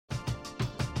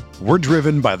We're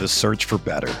driven by the search for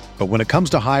better. But when it comes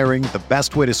to hiring, the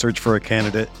best way to search for a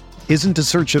candidate isn't to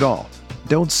search at all.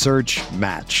 Don't search,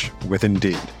 match with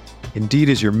Indeed. Indeed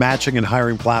is your matching and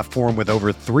hiring platform with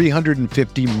over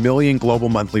 350 million global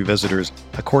monthly visitors,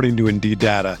 according to Indeed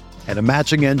data, and a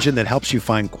matching engine that helps you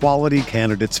find quality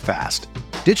candidates fast.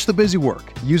 Ditch the busy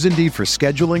work. Use Indeed for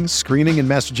scheduling, screening, and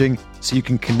messaging so you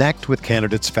can connect with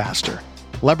candidates faster.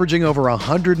 Leveraging over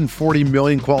 140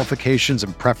 million qualifications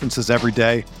and preferences every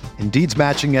day, Indeed's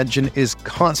matching engine is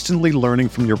constantly learning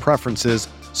from your preferences,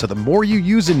 so the more you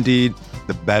use Indeed,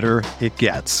 the better it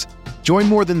gets. Join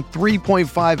more than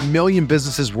 3.5 million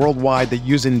businesses worldwide that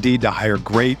use Indeed to hire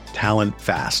great talent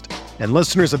fast. And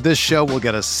listeners of this show will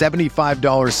get a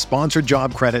 $75 sponsored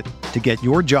job credit to get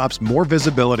your jobs more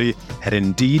visibility at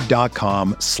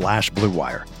Indeed.com/Blue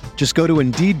Wire. Just go to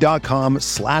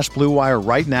Indeed.com/Blue Wire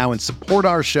right now and support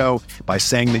our show by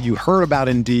saying that you heard about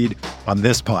Indeed on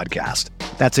this podcast.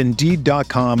 That's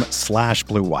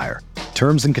Indeed.com/Blue Wire.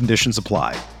 Terms and conditions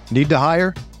apply. Need to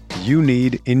hire? You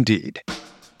need Indeed.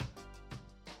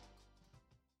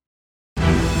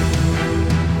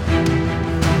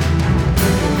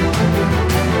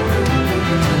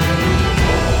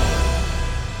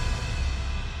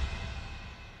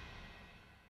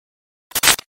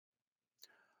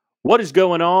 What is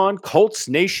going on, Colts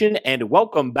Nation, and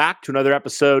welcome back to another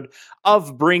episode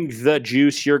of Bring the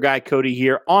Juice. Your guy Cody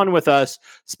here, on with us,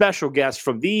 special guest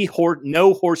from the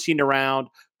No Horsing Around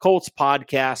Colts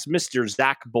podcast, Mr.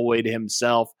 Zach Boyd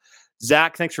himself.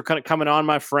 Zach, thanks for coming on,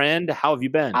 my friend. How have you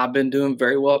been? I've been doing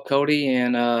very well, Cody,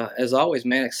 and as always,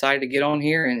 man, excited to get on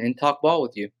here and talk ball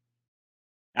with you.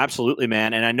 Absolutely,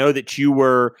 man, and I know that you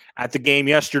were at the game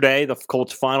yesterday, the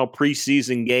Colts' final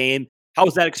preseason game. How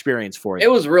was that experience for you?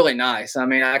 It was really nice. I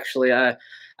mean, actually, I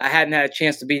hadn't had a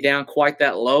chance to be down quite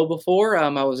that low before. I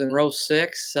was in row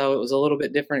 6, so it was a little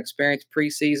bit different experience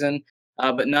preseason.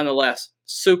 But nonetheless,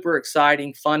 super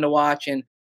exciting, fun to watch. And,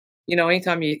 you know,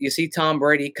 anytime you see Tom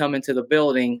Brady come into the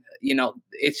building, you know,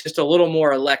 it's just a little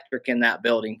more electric in that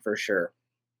building for sure.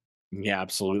 Yeah,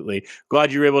 absolutely.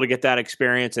 Glad you were able to get that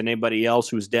experience, and anybody else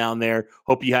who's down there,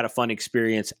 hope you had a fun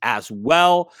experience as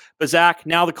well. But Zach,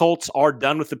 now the Colts are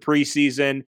done with the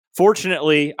preseason.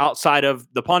 Fortunately, outside of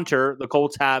the punter, the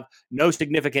Colts have no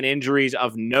significant injuries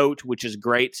of note, which is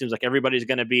great. Seems like everybody's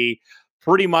going to be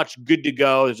pretty much good to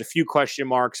go. There's a few question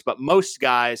marks, but most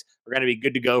guys are going to be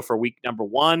good to go for week number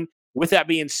 1. With that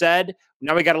being said,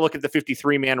 now we got to look at the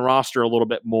 53-man roster a little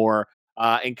bit more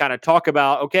and kind of talk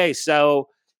about, okay, so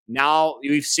now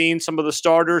we've seen some of the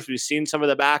starters, we've seen some of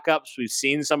the backups, we've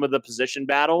seen some of the position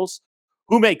battles.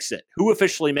 Who makes it? Who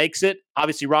officially makes it?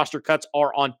 Obviously, roster cuts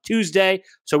are on Tuesday,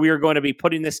 so we are going to be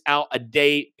putting this out a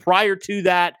day prior to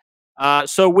that.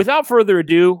 So without further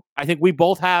ado, I think we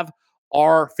both have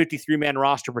our 53-man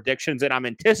roster predictions, and I'm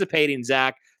anticipating,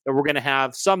 Zach, that we're going to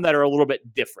have some that are a little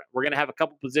bit different. We're going to have a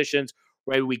couple positions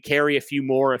where we carry a few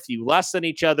more, a few less than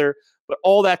each other. But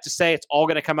all that to say, it's all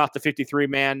going to come out to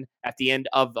 53-man at the end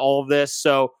of all of this.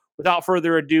 So without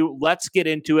further ado, let's get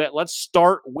into it. Let's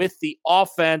start with the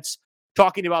offense,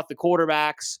 talking about the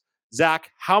quarterbacks. Zach,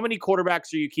 how many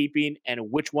quarterbacks are you keeping,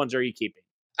 and which ones are you keeping?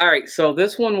 All right, so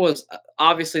this one was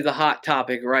obviously the hot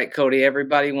topic, right, Cody?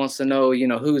 Everybody wants to know, you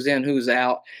know, who's in, who's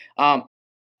out.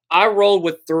 I rolled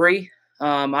with 3.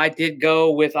 I did go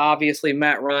with, obviously,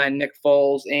 Matt Ryan, Nick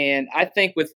Foles, and I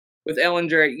think with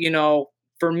Ehlinger, you know,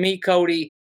 for me, Cody,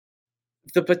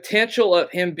 the potential of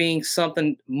him being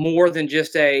something more than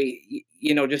just a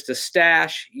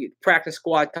stash, practice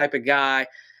squad type of guy,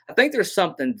 I think there's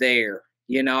something there.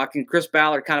 You know, Chris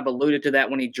Ballard kind of alluded to that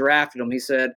when he drafted him. He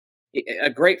said a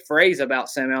great phrase about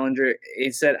Sam Ehlinger. He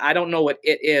said, "I don't know what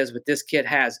it is, but this kid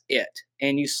has it."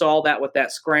 And you saw that with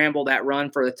that scramble, that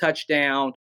run for the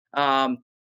touchdown. I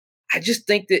just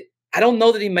think that I don't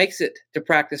know that he makes it to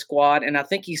practice squad, and I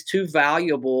think he's too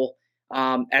valuable.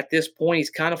 At this point, he's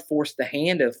kind of forced the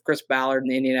hand of Chris Ballard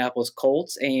and the Indianapolis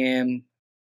Colts, and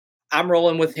I'm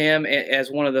rolling with him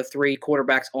as one of the 3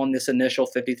 quarterbacks on this initial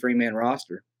 53-man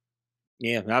roster.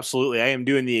 Yeah, absolutely. I am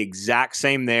doing the exact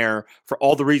same there for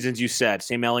all the reasons you said.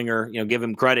 Sam Ehlinger, you know, give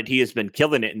him credit. He has been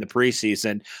killing it in the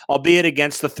preseason, albeit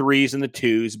against the 3s and the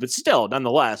 2s, but still,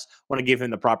 nonetheless, want to give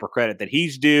him the proper credit that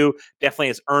he's due. Definitely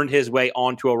has earned his way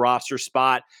onto a roster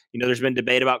spot. You know, there's been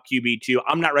debate about QB2.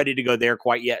 I'm not ready to go there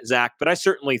quite yet, Zach, but I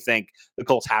certainly think the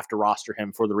Colts have to roster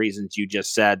him for the reasons you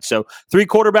just said. So 3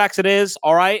 quarterbacks it is.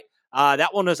 All right.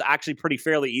 That one was actually pretty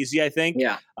fairly easy, I think.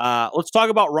 Yeah. Let's talk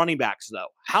about running backs, though.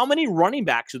 How many running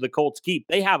backs do the Colts keep?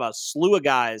 They have a slew of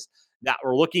guys that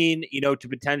were looking, you know, to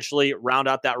potentially round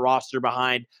out that roster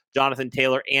behind Jonathan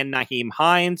Taylor and Nyheim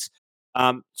Hines.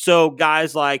 So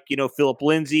guys like, Philip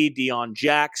Lindsay, Deion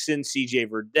Jackson, CJ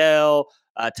Verdell,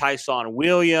 Tyson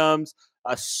Williams,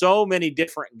 so many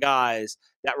different guys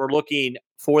that were looking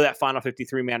for that final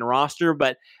 53-man roster.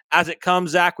 But as it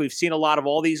comes, Zach, we've seen a lot of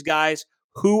all these guys.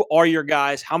 Who are your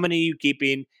guys? How many are you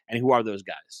keeping? And who are those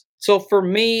guys? So for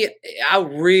me, I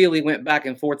really went back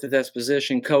and forth at this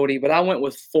position, Cody, but I went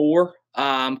with 4.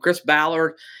 Chris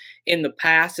Ballard in the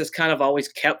past has kind of always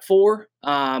kept 4.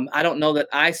 I don't know that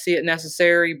I see it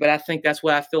necessary, but I think that's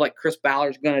what I feel like Chris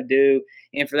Ballard's going to do.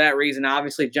 And for that reason,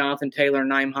 obviously, Jonathan Taylor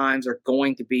and Nyheim Hines are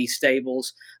going to be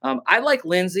stables. I like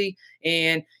Lindsay.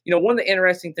 And, one of the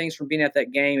interesting things from being at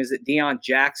that game is that Deion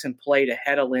Jackson played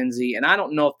ahead of Lindsay. And I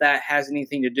don't know if that has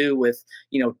anything to do with,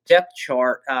 depth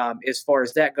chart as far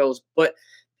as that goes. But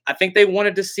I think they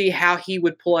wanted to see how he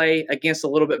would play against a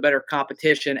little bit better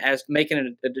competition as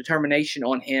making a determination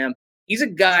on him. He's a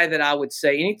guy that I would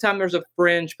say anytime there's a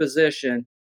fringe position,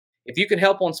 if you can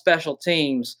help on special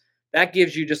teams, that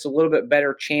gives you just a little bit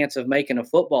better chance of making a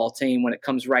football team when it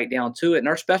comes right down to it. And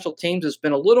our special teams has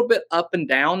been a little bit up and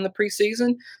down in the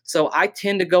preseason. So I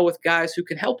tend to go with guys who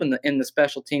can help in the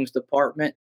special teams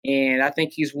department. And I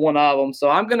think he's one of them. So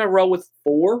I'm going to roll with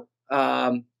 4,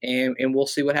 and we'll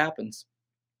see what happens.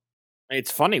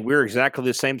 It's funny. We're exactly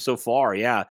the same so far.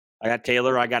 Yeah. I got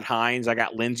Taylor, I got Hines, I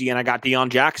got Lindsay, and I got Deion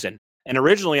Jackson. And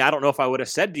originally, I don't know if I would have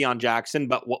said Deion Jackson,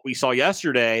 but what we saw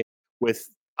yesterday with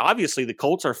obviously the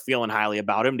Colts are feeling highly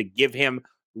about him to give him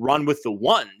run with the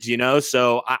ones,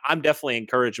 So I'm definitely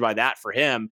encouraged by that for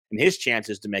him and his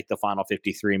chances to make the final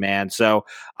 53 man. So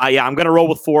I'm going to roll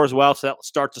with 4 as well. So that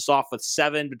starts us off with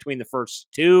 7 between the first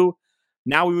 2.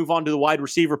 Now we move on to the wide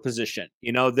receiver position.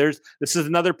 This is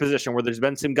another position where there's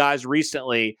been some guys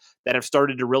recently that have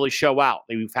started to really show out.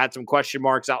 We've had some question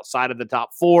marks outside of the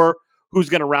top 4. Who's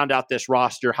going to round out this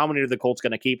roster? How many are the Colts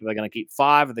going to keep? Are they going to keep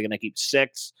 5? Are they going to keep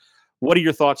 6? What are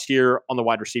your thoughts here on the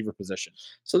wide receiver position?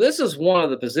 So this is one of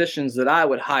the positions that I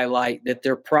would highlight that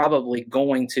they're probably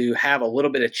going to have a little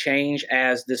bit of change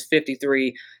as this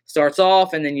 53 starts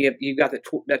off, and then you've got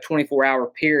that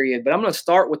 24-hour period. But I'm going to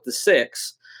start with the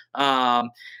 6.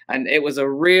 And it was a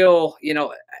real,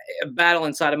 battle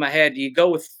inside of my head. Do you go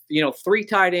with, 3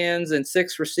 tight ends and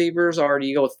 6 receivers, or do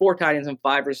you go with 4 tight ends and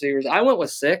 5 receivers? I went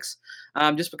with 6,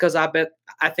 just because I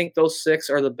think those 6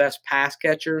 are the best pass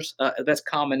catchers, the best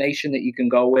combination that you can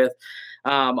go with.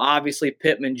 Obviously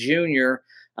Pittman Jr.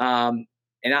 And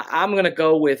I'm going to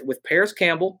go with Paris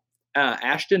Campbell,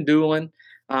 Ashton Dulin,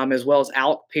 as well as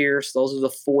Alec Pierce. Those are the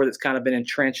 4 that's kind of been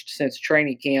entrenched since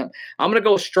training camp. I'm going to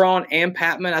go Strawn and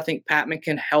Patman. I think Patman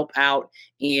can help out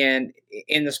in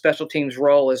the special teams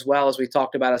role as well, as we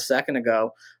talked about a second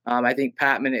ago. I think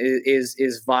Patman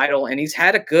is vital, and he's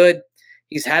had a good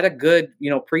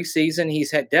preseason.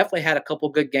 He's definitely had a couple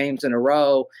good games in a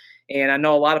row. And I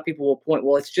know a lot of people will point,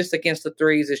 well, it's just against the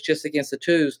 3s, it's just against the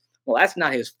 2s. Well, that's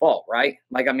not his fault, right?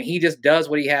 He just does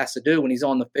what he has to do when he's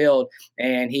on the field,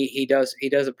 and he does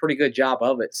a pretty good job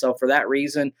of it. So for that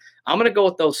reason, I'm going to go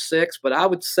with those 6. But I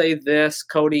would say this,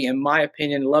 Cody, in my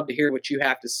opinion, love to hear what you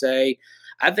have to say.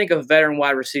 I think a veteran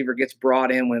wide receiver gets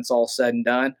brought in when it's all said and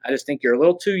done. I just think you're a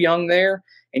little too young there,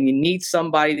 and you need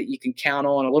somebody that you can count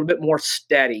on, a little bit more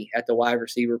steady at the wide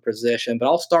receiver position. But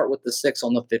I'll start with the 6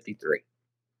 on the 53.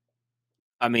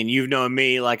 I mean, you've known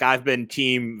me, I've been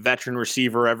team veteran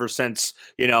receiver ever since,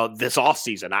 this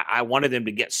offseason. I wanted him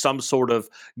to get some sort of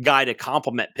guy to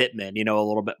complement Pittman, a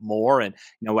little bit more. And,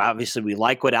 obviously we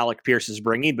like what Alec Pierce is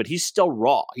bringing, but he's still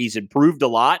raw. He's improved a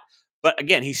lot. But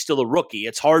again, he's still a rookie.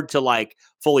 It's hard to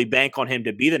fully bank on him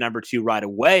to be the number 2 right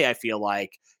away, I feel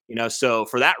like. So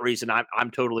for that reason,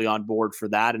 I'm totally on board for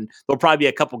that. And there'll probably be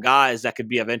a couple guys that could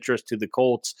be of interest to the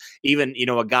Colts. Even,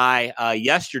 a guy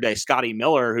yesterday, Scotty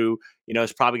Miller, who,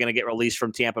 is probably going to get released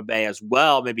from Tampa Bay as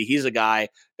well. Maybe he's a guy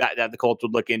that the Colts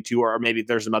would look into, or maybe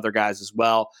there's some other guys as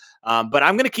well. But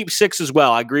I'm going to keep 6 as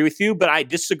well. I agree with you, but I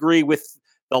disagree with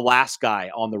the last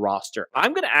guy on the roster.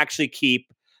 I'm going to actually keep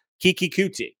Keke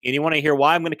Coutee. And you want to hear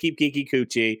why I'm going to keep Keke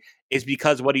Coutee is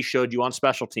because what he showed you on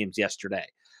special teams yesterday.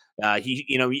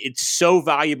 It's so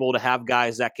valuable to have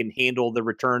guys that can handle the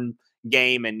return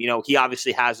game. And, he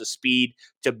obviously has the speed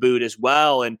to boot as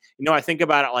well. And, I think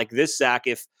about it like this, Zach,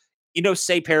 if,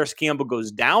 say Paris Campbell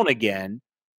goes down again,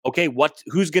 okay,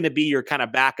 who's going to be your kind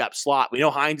of backup slot? We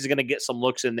know Hines is going to get some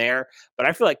looks in there, but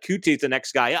I feel like Coutee is the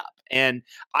next guy up. And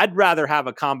I'd rather have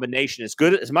a combination.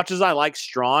 As much as I like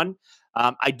Strawn,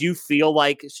 I do feel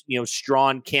like,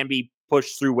 Strawn can be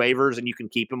pushed through waivers and you can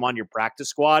keep him on your practice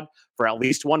squad for at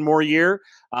least one more year.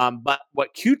 But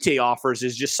what Coutee offers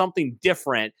is just something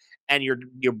different. And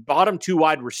your bottom 2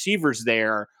 wide receivers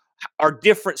there are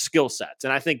different skill sets.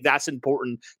 And I think that's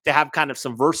important to have kind of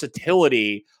some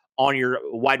versatility on your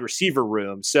wide receiver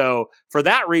room. So for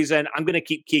that reason, I'm going to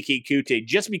keep Keke Coutee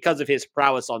just because of his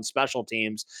prowess on special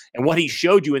teams and what he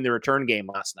showed you in the return game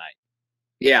last night.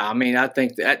 Yeah, I mean, I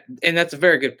think that, and that's a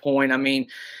very good point. I mean,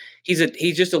 he's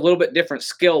just a little bit different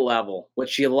skill level,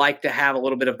 which you like to have a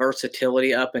little bit of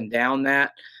versatility up and down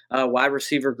that wide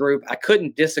receiver group. I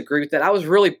couldn't disagree with that. I was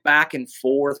really back and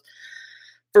forth.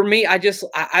 For me,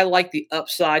 I like the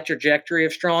upside trajectory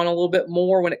of Strachan a little bit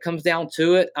more when it comes down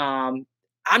to it.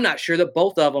 I'm not sure that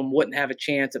both of them wouldn't have a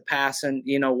chance at passing,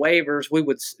 waivers.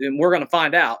 And we're going to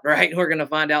find out, right? We're going to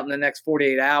find out in the next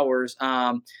 48 hours.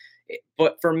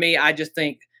 But for me, I just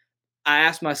think I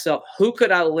asked myself, who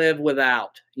could I live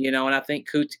without? And I think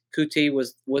Coutee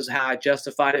was how I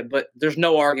justified it. But there's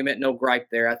no argument, no gripe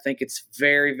there. I think it's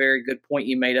very, very good point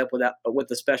you made up with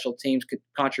the special teams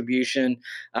contribution.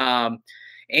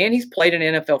 And he's played in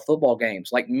NFL football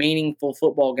games, like meaningful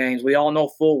football games. We all know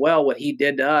full well what he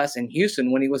did to us in Houston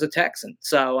when he was a Texan.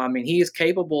 So, I mean, he is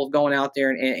capable of going out there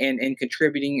and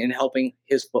contributing and helping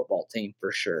his football team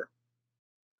for sure.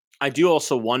 I do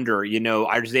also wonder,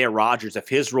 Isaiah Rodgers, if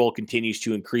his role continues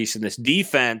to increase in this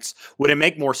defense, would it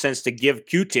make more sense to give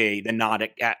Coutee than not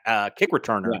a kick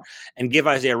returner and give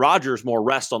Isaiah Rodgers more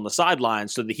rest on the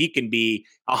sidelines so that he can be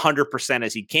 100%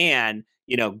 as he can,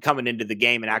 coming into the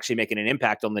game and actually making an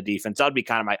impact on the defense? That would be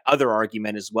kind of my other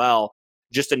argument as well.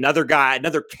 Just another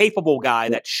capable guy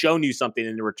that's shown you something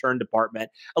in the return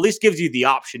department, at least gives you the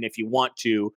option if you want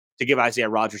to give Isaiah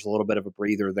Rodgers a little bit of a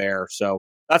breather there. So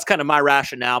that's kind of my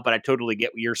rationale, but I totally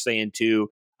get what you're saying too.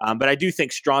 But I do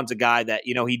think Strachan's a guy that,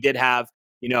 he did have,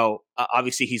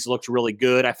 obviously he's looked really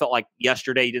good. I felt like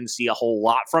yesterday you didn't see a whole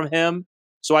lot from him.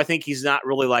 So I think he's not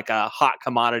really like a hot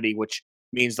commodity, which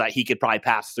means that he could probably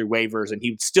pass through waivers and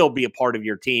he would still be a part of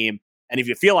your team. And if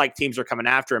you feel like teams are coming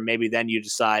after him, maybe then you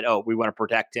decide, we want to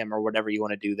protect him or whatever you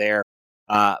want to do there.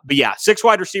 But yeah, 6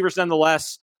 wide receivers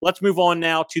nonetheless. Let's move on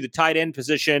now to the tight end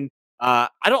position. I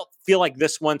don't feel like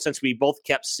this one, since we both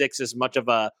kept 6, is much of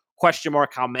a question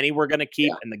mark how many we're going to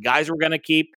keep and the guys we're going to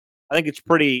keep. I think it's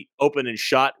pretty open and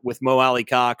shut with Mo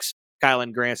Alie-Cox,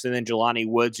 Kylen Granson, and Jelani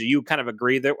Woods. Do you kind of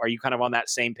agree that? Are you kind of on that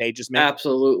same page as me?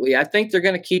 Absolutely. I think they're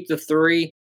going to keep the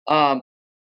 3.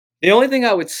 The only thing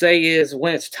I would say is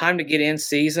when it's time to get in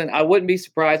season, I wouldn't be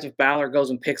surprised if Ballard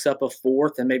goes and picks up a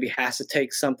 4th and maybe has to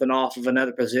take something off of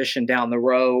another position down the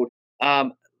road.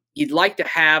 You'd like to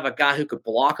have a guy who could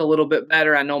block a little bit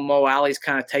better. I know Mo Alley's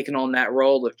kind of taken on that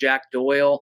role of Jack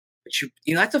Doyle. But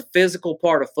that's a physical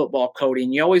part of football, Cody.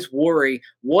 And you always worry,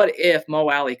 what if Mo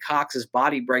Alie-Cox's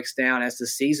body breaks down as the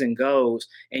season goes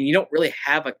and you don't really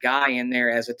have a guy in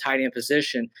there as a tight end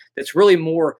position that's really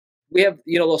more – we have,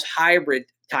 those hybrid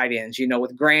tight ends,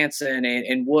 with Granson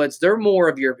and Woods. They're more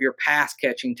of your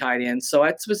pass-catching tight ends. So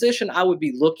that's a position I would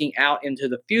be looking out into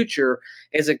the future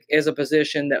as a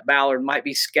position that Ballard might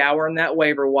be scouring that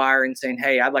waiver wire and saying,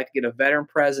 hey, I'd like to get a veteran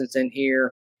presence in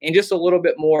here and just a little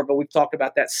bit more. But we've talked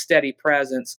about that steady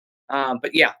presence.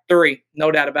 But, yeah, 3,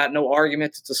 no doubt about it, no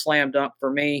arguments. It's a slam dunk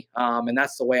for me, and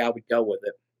that's the way I would go with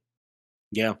it.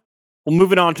 Yeah. Well,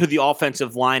 moving on to the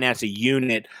offensive line as a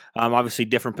unit, obviously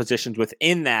different positions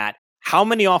within that. How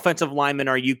many offensive linemen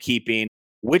are you keeping?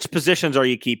 Which positions are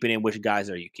you keeping, and which guys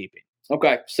are you keeping?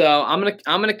 Okay, so I'm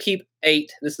gonna keep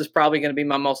 8. This is probably gonna be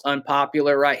my most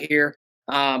unpopular right here,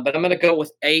 but I'm gonna go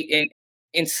with 8.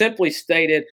 And simply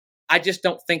stated, I just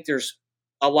don't think there's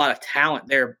a lot of talent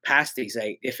there past these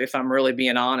 8. If I'm really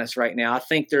being honest right now, I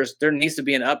think there needs to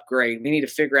be an upgrade. We need to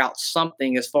figure out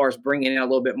something as far as bringing in a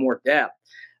little bit more depth.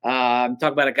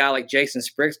 Talk about a guy like Jason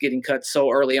Spriggs getting cut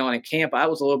so early on in camp. I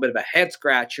was a little bit of a head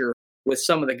scratcher with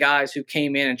some of the guys who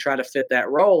came in and tried to fit that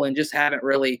role and just haven't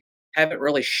really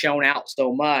shown out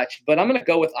so much. But I'm going to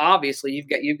go with, obviously,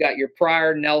 you've got your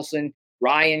Pryor, Nelson,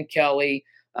 Ryan Kelly,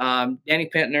 Danny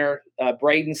Pentner,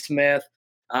 Braden Smith.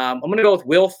 I'm going to go with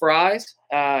Will Fries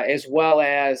as well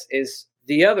as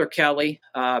the other Kelly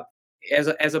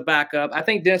as a backup. I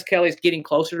think Dennis Kelly's getting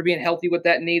closer to being healthy with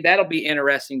that knee. That'll be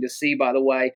interesting to see, by the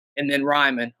way. And then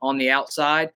Ryman on the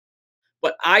outside.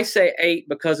 But I say 8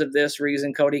 because of this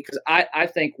reason, Cody, because I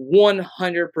think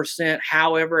 100%,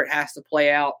 however it has to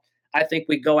play out, I think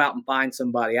we go out and find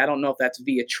somebody. I don't know if that's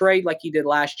via trade like he did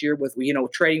last year with,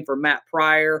 trading for Matt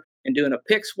Pryor and doing a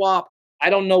pick swap. I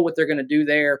don't know what they're going to do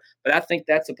there, but I think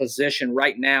that's a position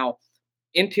right now.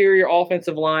 Interior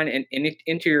offensive line and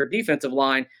interior defensive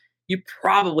line, you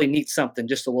probably need something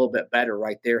just a little bit better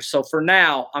right there. So for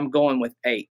now, I'm going with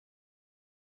 8.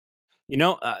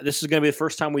 This is going to be the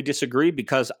first time we disagree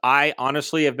because I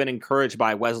honestly have been encouraged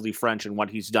by Wesley French and what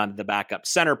he's done at the backup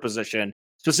center position.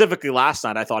 specifically last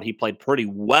night, I thought he played pretty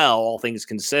well, all things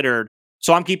considered.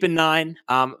 So I'm keeping 9.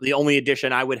 The only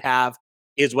addition I would have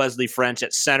is Wesley French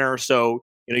at center. So,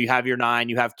 you have your 9,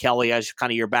 you have Kelly as kind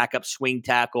of your backup swing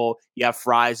tackle, you have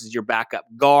Fries as your backup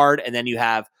guard, and then you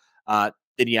have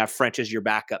French as your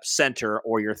backup center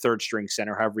or your third string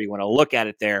center, however you want to look at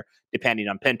it there, depending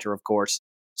on Pinter, of course.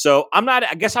 So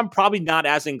I guess I'm probably not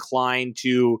as inclined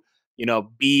to,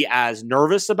 be as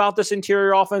nervous about this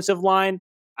interior offensive line.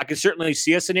 I could certainly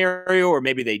see a scenario where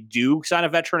maybe they do sign a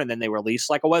veteran and then they release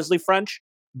like a Wesley French,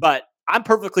 but I'm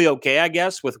perfectly okay, I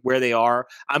guess, with where they are.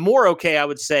 I'm more okay, I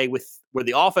would say, with where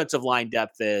the offensive line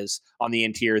depth is on the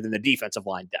interior than the defensive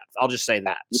line depth. I'll just say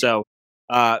that. So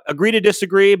agree to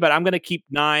disagree, but I'm going to keep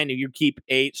 9 and you keep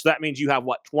 8. So that means you have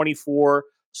 24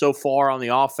 so far on the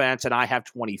offense, and I have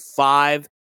 25.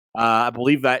 I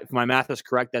believe that if my math is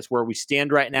correct, that's where we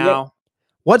stand right now. Yep.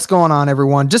 What's going on,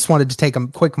 everyone? Just wanted to take a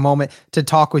quick moment to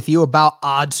talk with you about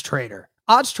Odds Trader.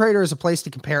 Odds Trader is a place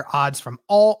to compare odds from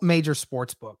all major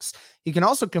sports books. You can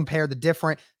also compare the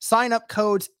different sign-up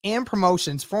codes and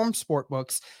promotions from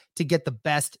sportbooks to get the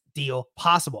best deal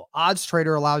possible. Odds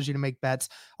Trader allows you to make bets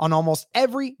on almost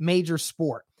every major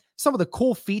sport. Some of the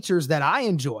cool features that I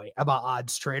enjoy about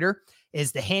Odds Trader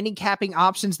is the handicapping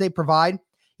options they provide.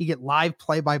 You get live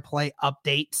play-by-play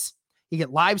updates. You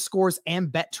get live scores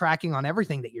and bet tracking on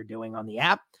everything that you're doing on the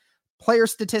app. Player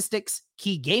statistics,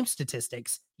 key game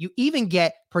statistics. You even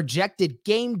get projected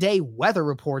game day weather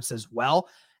reports as well.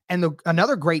 And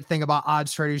another great thing about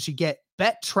Odds Trader is you get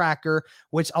Bet Tracker,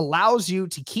 which allows you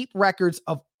to keep records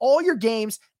of all your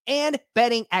games and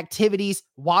betting activities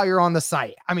while you're on the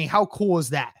site. I mean, how cool is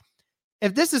that?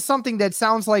 If this is something that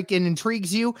sounds like it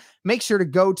intrigues you, make sure to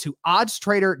go to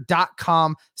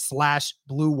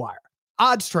oddstrader.com/Blue Wire.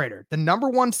 Odds Trader, the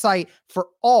 #1 site for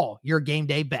all your game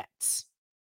day bets.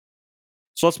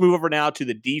 So let's move over now to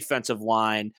the defensive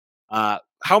line.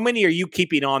 How many are you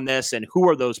keeping on this, and who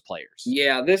are those players?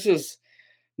 Yeah, this is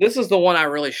the one I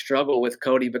really struggle with,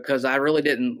 Cody, because I really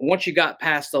didn't. Once you got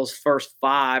past those first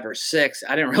 5 or 6,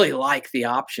 I didn't really like the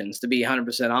options, to be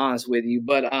 100% honest with you.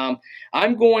 But I'm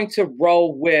going to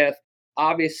roll with,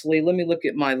 obviously, let me look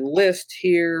at my list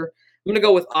here. I'm going to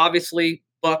go with, obviously,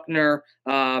 Buckner.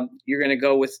 You're going to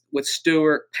go with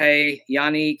Stewart, Pay,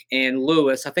 Yannick, and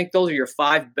Lewis. I think those are your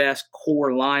 5 best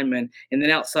core linemen. And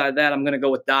then outside of that, I'm going to go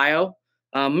with Dio.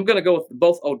 I'm going to go with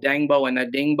both Odangbo and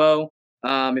Adingbo.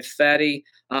 Ifedi,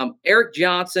 Eric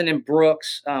Johnson and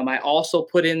Brooks, I also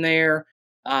put in there.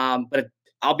 But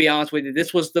I'll be honest with you,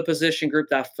 this was the position group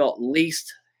that I felt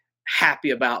least happy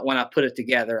about when I put it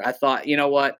together. I thought, you know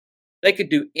what? They could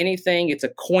do anything. It's a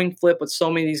coin flip with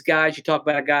so many of these guys. You talk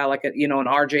about a guy like an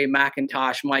RJ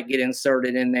McIntosh might get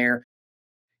inserted in there.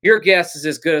 Your guess is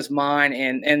as good as mine,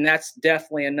 and that's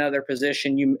definitely another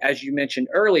position, as you mentioned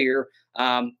earlier,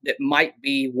 that might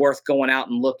be worth going out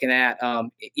and looking at,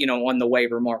 on the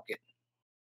waiver market.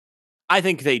 I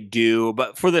think they do,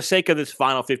 but for the sake of this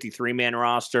final 53-man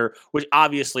roster, which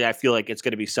obviously I feel like it's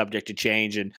going to be subject to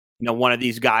change, and one of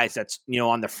these guys that's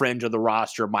on the fringe of the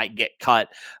roster might get cut.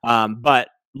 But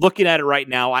looking at it right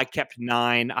now, I kept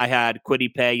 9. I had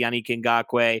Kwity Paye, Yannick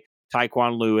Ngakoue,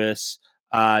 Tyquan Lewis,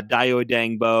 Dio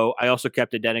Odangbo. I also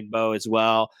kept Adenibo as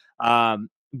well.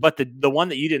 But the one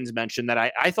that you didn't mention that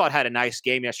I thought had a nice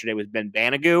game yesterday was Ben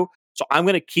Banogu. So I'm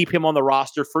going to keep him on the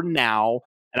roster for now,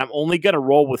 and I'm only going to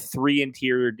roll with 3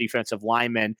 interior defensive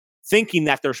linemen, thinking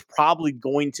that there's probably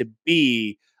going to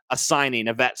be a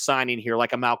vet signing here,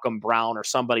 like a Malcolm Brown or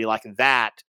somebody like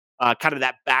that, kind of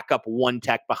that backup 1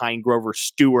 tech behind Grover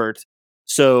Stewart.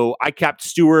 So I kept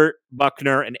Stewart,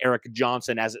 Buckner, and Eric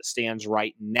Johnson as it stands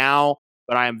right now,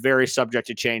 but I am very subject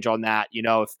to change on that.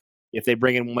 If they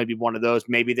bring in maybe one of those,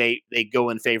 maybe they go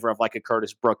in favor of like a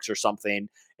Curtis Brooks or something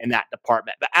in that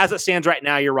department. But as it stands right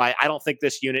now, you're right. I don't think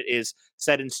this unit is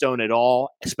set in stone at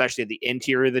all, especially at the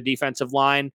interior of the defensive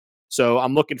line. So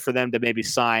I'm looking for them to maybe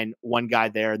sign one guy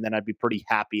there, and then I'd be pretty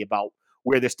happy about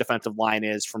where this defensive line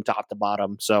is from top to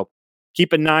bottom. So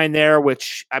keep a 9 there,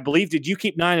 which I believe, did you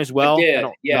keep 9 as well? I did.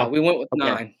 Yeah, we went with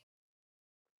 9.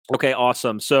 Okay,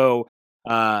 awesome. So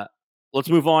let's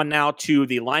move on now to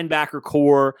the linebacker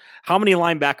core. How many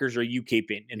linebackers are you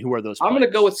keeping, and who are those players? I'm going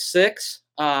to go with 6.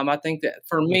 I think that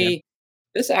for me,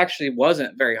 this actually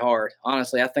wasn't very hard.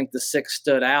 Honestly, I think the 6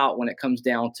 stood out when it comes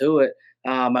down to it.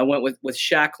 I went with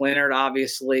Shaq Leonard,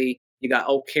 obviously. You got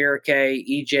Okereke,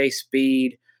 EJ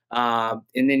Speed, and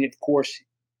then, of course,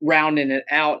 rounding it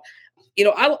out.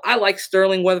 I like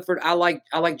Sterling Weatherford. I like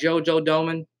JoJo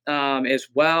Doman as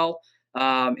well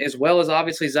as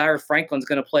obviously Zaire Franklin's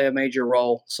going to play a major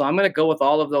role. So I'm going to go with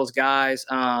all of those guys.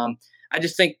 I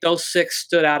just think those 6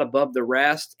 stood out above the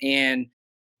rest. And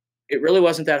it really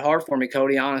wasn't that hard for me,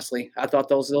 Cody, honestly. I thought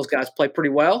those guys played pretty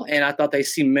well, and I thought they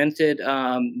cemented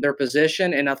their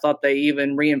position, and I thought they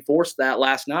even reinforced that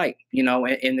last night,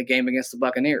 in the game against the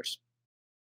Buccaneers.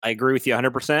 I agree with you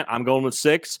 100%. I'm going with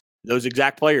 6, those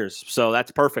exact players. So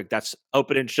that's perfect. That's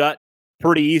open and shut.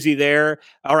 Pretty easy there.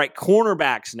 All right,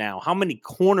 cornerbacks now. How many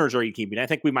corners are you keeping? I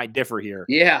think we might differ here.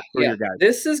 Yeah.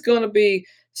 This is going to be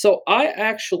 – so I've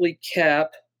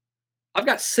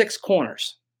got 6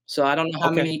 corners. So I don't know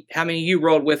how many you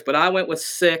rode with, but I went with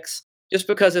 6 just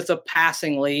because it's a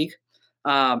passing league.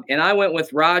 And I went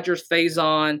with Rodgers,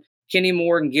 Faison, Kenny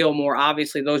Moore, and Gilmore.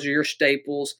 Obviously, those are your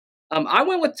staples. I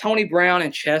went with Tony Brown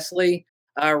and Chesley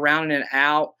rounding it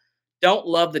out. Don't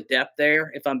love the depth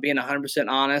there, if I'm being 100%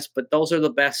 honest, but those are the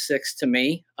best 6 to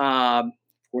me. Of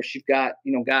course, you've got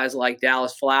guys like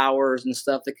Dallas Flowers and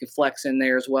stuff that can flex in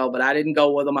there as well, but I didn't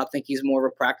go with him. I think he's more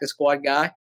of a practice squad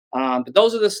guy. But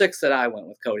those are the 6 that I went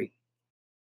with, Cody.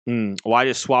 Well, I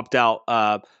just swapped out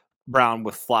Brown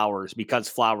with Flowers because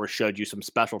Flowers showed you some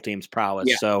special teams prowess.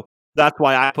 Yeah. So that's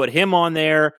why I put him on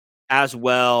there as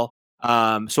well.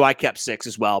 So I kept 6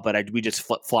 as well, but we just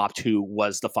flip-flopped who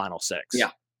was the final 6.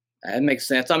 Yeah, that makes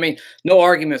sense. I mean, no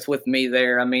arguments with me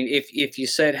there. I mean, if you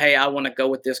said, hey, I want to go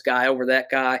with this guy over that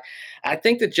guy, I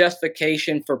think the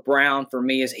justification for Brown for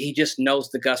me is he just knows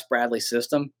the Gus Bradley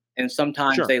system. And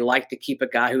sometimes they like to keep a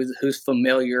guy who's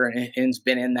familiar and's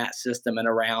been in that system and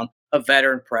around a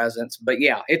veteran presence. But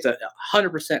yeah, it's a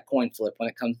 100% coin flip when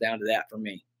it comes down to that for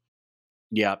me.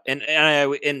 Yeah,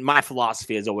 and my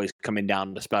philosophy is always coming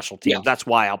down to special teams. Yeah. That's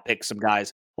why I'll pick some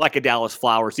guys like a Dallas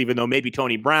Flowers, even though maybe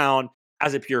Tony Brown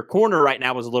as a pure corner right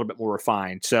now is a little bit more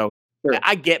refined. So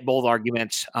I get both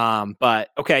arguments. But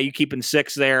okay, you keeping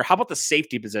 6 there. How about the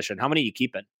safety position? How many are you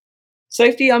keeping?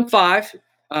 Safety, I'm 5.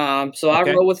 I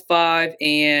roll with 5,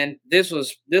 and this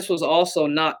was also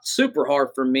not super hard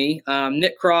for me.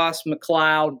 Nick Cross,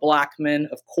 McLeod, Blackman,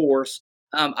 of course.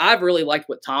 I've really liked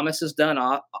what Thomas has done.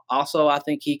 Also, I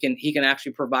think he can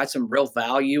actually provide some real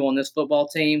value on this football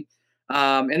team.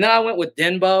 And then I went with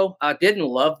Denbo. I didn't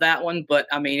love that one, but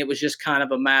I mean, it was just kind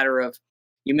of a matter of,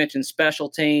 you mentioned special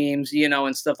teams,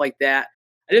 and stuff like that.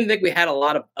 I didn't think we had a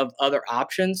lot of other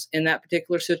options in that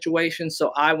particular situation.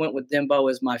 So I went with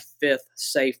Denbo as my 5th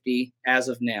safety as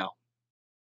of now.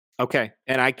 Okay.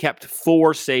 And I kept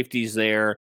 4 safeties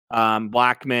there.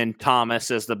 Blackman,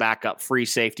 Thomas as the backup free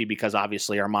safety because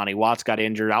obviously Armani Watts got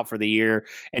injured out for the year,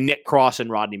 and Nick Cross and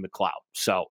Rodney McLeod.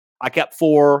 So I kept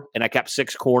 4 and I kept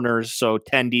 6 corners. So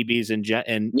 10 DBs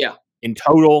in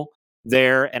total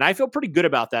there. And I feel pretty good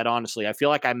about that. Honestly, I feel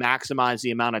like I maximized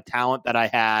the amount of talent that I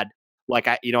had. Like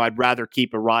I'd rather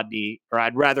keep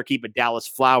I'd rather keep a Dallas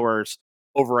Flowers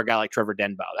over a guy like Trevor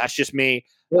Denbo. That's just me.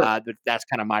 That's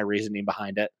kind of my reasoning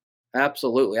behind it.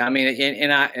 Absolutely. I mean,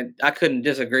 and I couldn't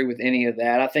disagree with any of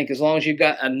that. I think as long as you've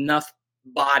got enough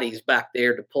bodies back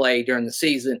there to play during the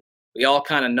season, we all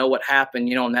kind of know what happened,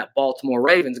 in that Baltimore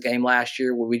Ravens game last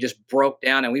year where we just broke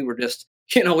down and we were just,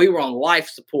 we were on life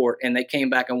support and they came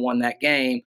back and won that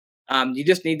game. You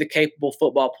just need the capable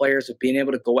football players of being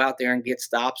able to go out there and get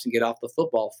stops and get off the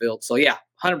football field. So, yeah,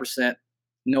 100%.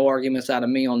 No arguments out of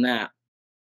me on that.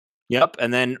 Yep.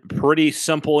 And then pretty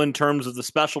simple in terms of the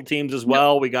special teams as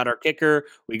well. Yep. We got our kicker.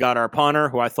 We got our punter,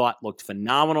 who I thought looked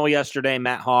phenomenal yesterday,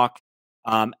 Matt Hawk.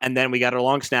 And then we got our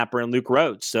long snapper and Luke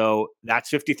Rhodes. So that's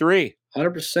 53.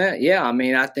 100%. Yeah. I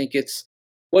mean, I think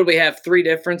what do we have? 3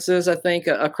 differences, I think,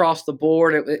 across the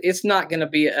board. It's not going to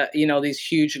be, these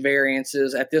huge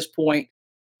variances at this point.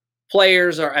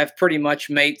 Players have pretty much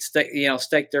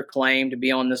staked their claim to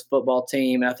be on this football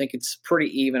team. And I think it's pretty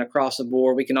even across the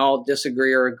board. We can all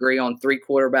disagree or agree on 3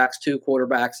 quarterbacks, 2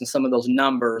 quarterbacks, and some of those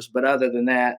numbers. But other than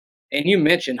that, and you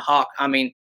mentioned Hawk, I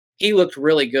mean, he looked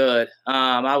really good.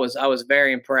 I was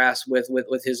very impressed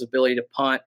with his ability to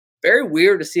punt. Very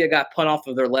weird to see a guy punt off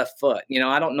of their left foot.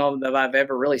 I don't know that I've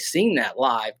ever really seen that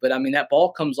live, but I mean, that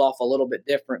ball comes off a little bit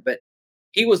different, but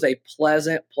he was a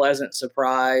pleasant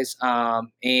surprise,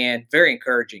 and very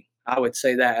encouraging. I would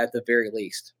say that at the very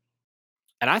least.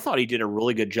 And I thought he did a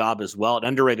really good job as well. An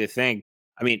underrated thing.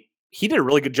 I mean, he did a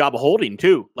really good job of holding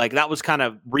too. Like that was kind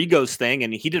of Rigo's thing,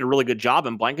 and he did a really good job,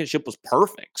 and Blankenship was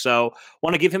perfect. So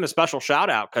want to give him a special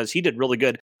shout out because he did really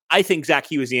good. I think Zach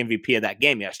Hugh was the MVP of that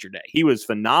game yesterday. He was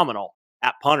phenomenal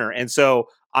at punter. And so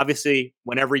obviously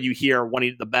whenever you hear one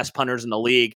of the best punters in the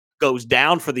league goes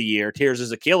down for the year, tears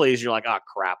his Achilles, you're like, oh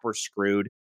crap, we're screwed.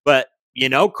 But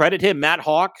credit him, Matt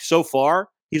Hawk, so far,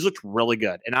 he's looked really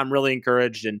good. And I'm really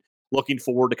encouraged and looking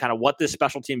forward to kind of what this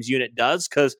special teams unit does,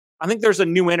 because I think there's a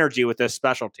new energy with this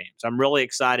special teams. I'm really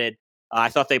excited. I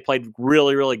thought they played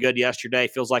really, really good yesterday.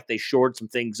 Feels like they shored some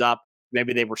things up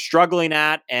maybe they were struggling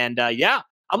at. And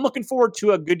I'm looking forward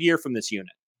to a good year from this unit.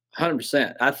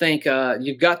 100%. I think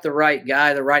you've got the right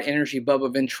guy, the right energy,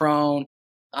 Bubba Ventrone.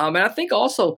 And I think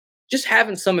also just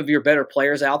having some of your better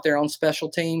players out there on special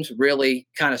teams really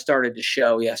kind of started to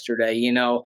show yesterday,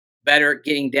 better at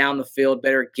getting down the field,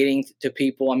 better at getting to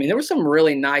people. I mean, there were some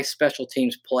really nice special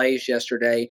teams plays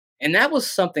yesterday. And that was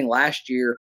something last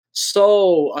year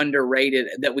so underrated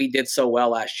that we did so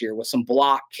well last year with some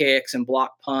block kicks and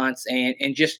block punts and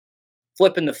just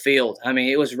flipping the field. I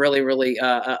mean, it was really, really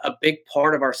a big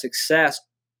part of our success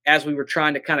as we were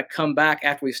trying to kind of come back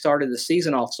after we started the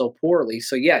season off so poorly.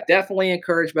 So yeah, definitely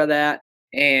encouraged by that.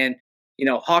 And,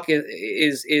 Hawk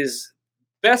is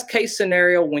best case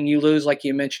scenario when you lose, like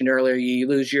you mentioned earlier, you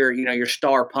lose your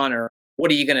star punter. What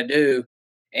are you going to do?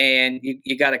 And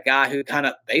you got a guy who kind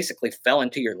of basically fell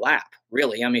into your lap,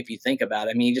 really. I mean, if you think about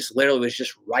it, I mean, he just literally was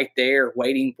just right there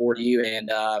waiting for you.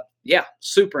 And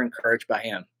super encouraged by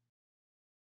him.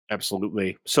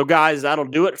 Absolutely. So guys, that'll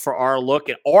do it for our look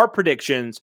at our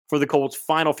predictions for the Colts'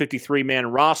 final 53-man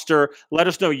roster. Let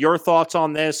us know your thoughts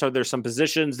on this. Are there some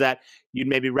positions that you'd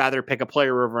maybe rather pick a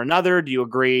player over another? Do you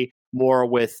agree more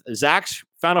with Zach's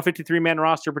final 53-man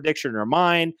roster prediction or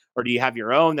mine? Or do you have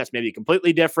your own that's maybe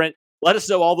completely different? Let us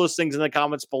know all those things in the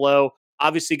comments below.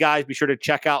 Obviously, guys, be sure to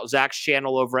check out Zach's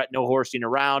channel over at No Horsing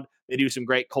Around. They do some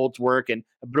great Colts work and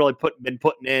have really been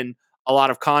putting in a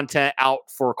lot of content out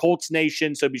for Colts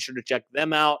Nation, so be sure to check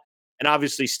them out. And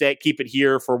obviously, keep it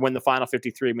here for when the final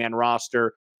 53-man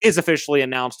roster is officially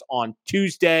announced on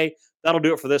Tuesday. That'll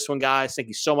do it for this one, guys. Thank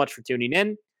you so much for tuning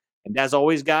in. And as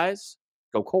always, guys,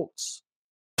 go Colts.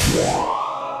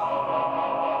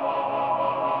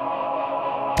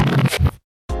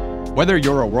 Whether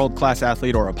you're a world-class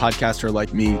athlete or a podcaster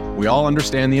like me, we all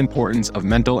understand the importance of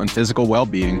mental and physical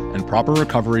well-being and proper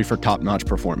recovery for top-notch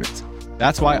performance.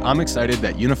 That's why I'm excited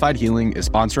that Unified Healing is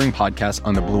sponsoring podcasts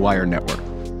on the Blue Wire Network.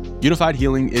 Unified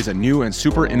Healing is a new and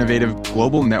super innovative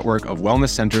global network of wellness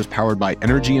centers powered by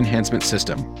Energy Enhancement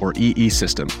System, or EE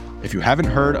System. If you haven't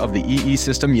heard of the EE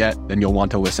System yet, then you'll want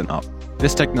to listen up.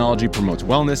 This technology promotes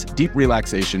wellness, deep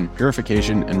relaxation,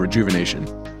 purification, and rejuvenation.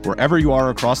 Wherever you are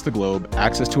across the globe,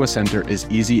 access to a center is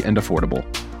easy and affordable.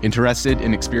 Interested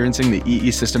in experiencing the EE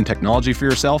System technology for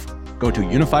yourself? Go to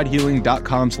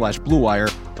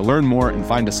unifiedhealing.com/bluewire to learn more and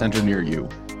find a center near you.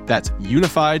 That's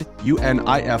unified,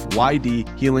 UNIFYD,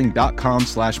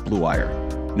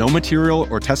 healing.com/bluewire. No material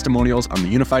or testimonials on the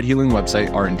Unified Healing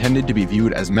website are intended to be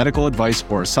viewed as medical advice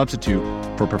or a substitute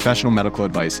for professional medical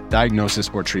advice, diagnosis,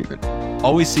 or treatment.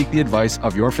 Always seek the advice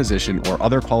of your physician or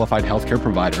other qualified healthcare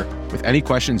provider with any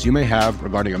questions you may have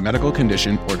regarding a medical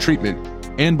condition or treatment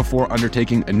and before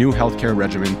undertaking a new healthcare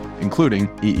regimen, including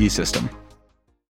EE System.